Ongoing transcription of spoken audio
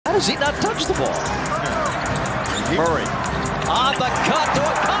How does he not touch the ball? Murray on the cut to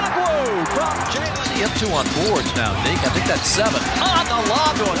Okongwu from Jalen. See him 2 on boards now, Nick. I think that's 7. On the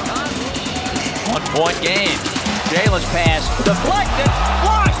lob to Okongwu. 1-point game. Jalen's pass deflected,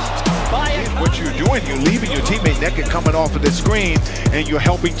 flushed by Okongwu. What you're doing, you're leaving your teammate naked coming off of the screen, and you're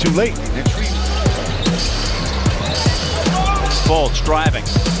helping too late. Fultz driving.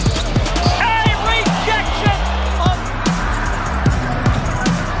 A rejection of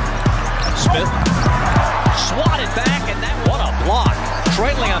Smith. Swatted back, and that what a block.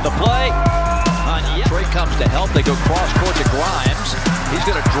 Trailing on the play. Trey comes to help. They go cross court to Grimes. He's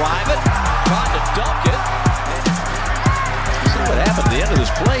going to drive it. Trying to dunk it. See what happened at the end of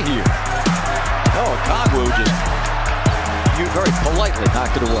this play here. Oh, Okongwu just very politely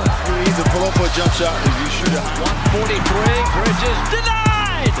knocked it away. You either pull up for a jump shot or you shoot it. 143. Bridges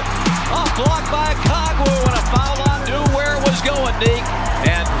denied. A block by Okongwu and a foul on knew where it was going, Nick.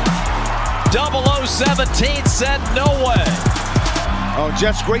 And 0017 said no way. Oh,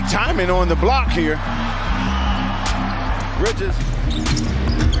 Jeff's great timing on the block here. Bridges.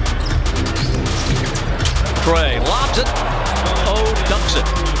 Trey lobs it. Oh, dunks it.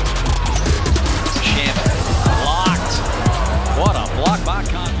 Shannon blocked. What a block by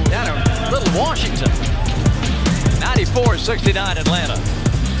Okongwu. Down a little Washington. 94-69 Atlanta.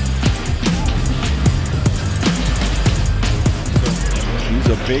 He's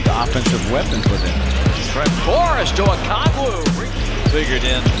a big offensive weapon for them. Trent Forrest to Okongwu. Figured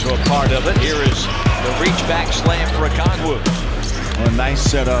into a part of it. Here is the reach back slam for Okongwu. Well, a nice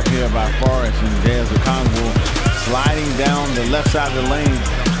setup here by Forrest, and there's Okongwu sliding down the left side of the lane.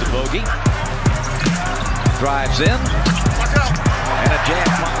 Comes to Bogey. Drives in. And a jam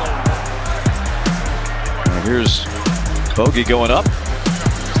follow. Well, here's Bogey going up.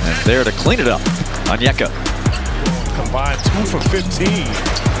 And there to clean it up. Onyeka. Combined 2 for 15.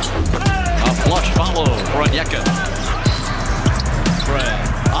 A flush follow for Onyeka. On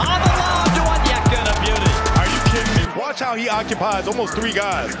the lob to Onyeka, and a beauty. Are you kidding me? Watch how he occupies almost 3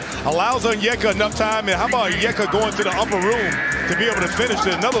 guys. Allows Onyeka enough time, and how about Onyeka going to the upper room to be able to finish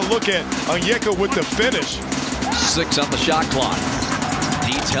it? Another look at Onyeka with the finish. 6 on the shot clock.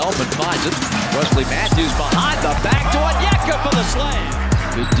 Needs help and finds it. Wesley Matthews behind the back to Onyeka for the slam.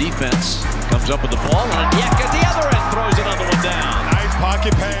 Good defense. Comes up with the ball, and Onyeka at the other end throws another one down. Nice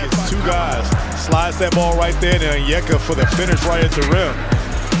pocket pass. 2 guys. Slides that ball right there, and Onyeka for the finish right at the rim.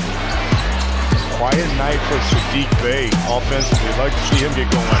 Quiet night for Saddiq Bey offensively. Like to see him get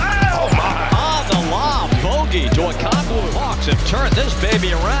going. Oh my! On the lob, Bogey to Okongwu. Hawks have turned this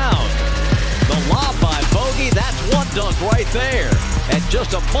baby around. The lob by Bogey, that's one dunk right there. And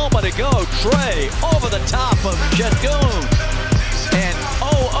just a moment ago, Trey over the top of Şengün. And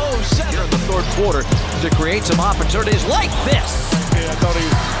 0-0-7 here in the 3rd quarter to create some opportunities like this. Yeah, I thought he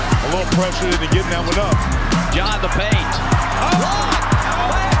was a little pressured into getting that one up. John the paint.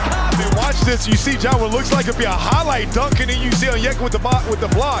 Watch this. You see John, what looks like it'd be a highlight dunk, and then you see Onyeka with the block,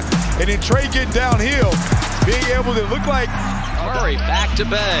 and then Trey getting downhill, being able to look like Murray back to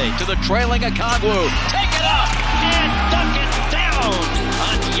Bey to the trailing Okongwu. Take it up and dunk it down.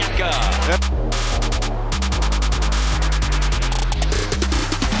 Onyeka.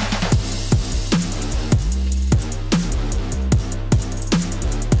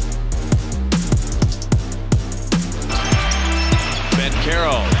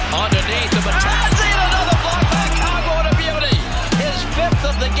 Carroll underneath the Batazzi, another block by Okongwu, and a beauty. His 5th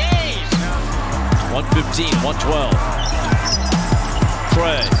of the game. 115, 112.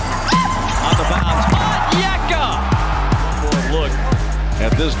 Trey on the bounce. Onyeka. Look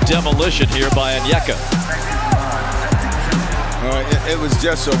at this demolition here by Onyeka. It was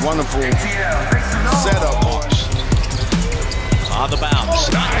just a wonderful setup. Hawks on the bounce.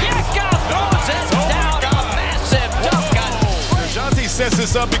 Onyeka throws it down. A massive dunk. Sets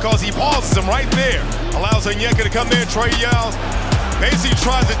this up because he pauses him right there. Allows Onyeka to come there. Trey yells. Basically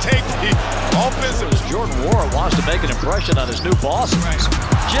tries to take the offensive. Jordan Ward wants to make an impression on his new bosses.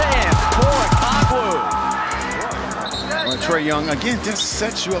 Jam for Okongwu. Well, Trey Young, again, just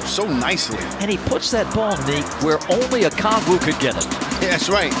sets you up so nicely. And he puts that ball, Nick, where only Okongwu could get it. Yeah, that's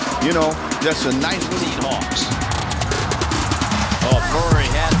right. You know, that's a nice little Hawks. Oh, Murray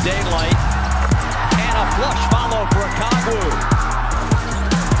has daylight. And a flush follow for Okongwu.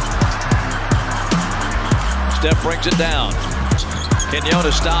 Steph brings it down.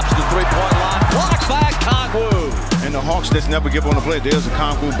 Kenyatta stops the 3-point line. Blocked by Okongwu. And the Hawks just never give on the play. There's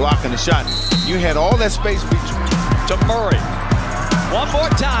Okongwu blocking the shot. You had all that space between. To Murray. One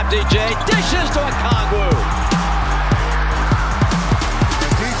more time, DJ. Dishes to Okongwu.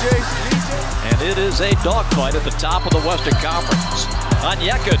 DJ. And it is a dogfight at the top of the Western Conference.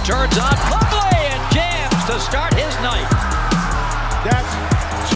 Onyeka turns on Plumlee and jams.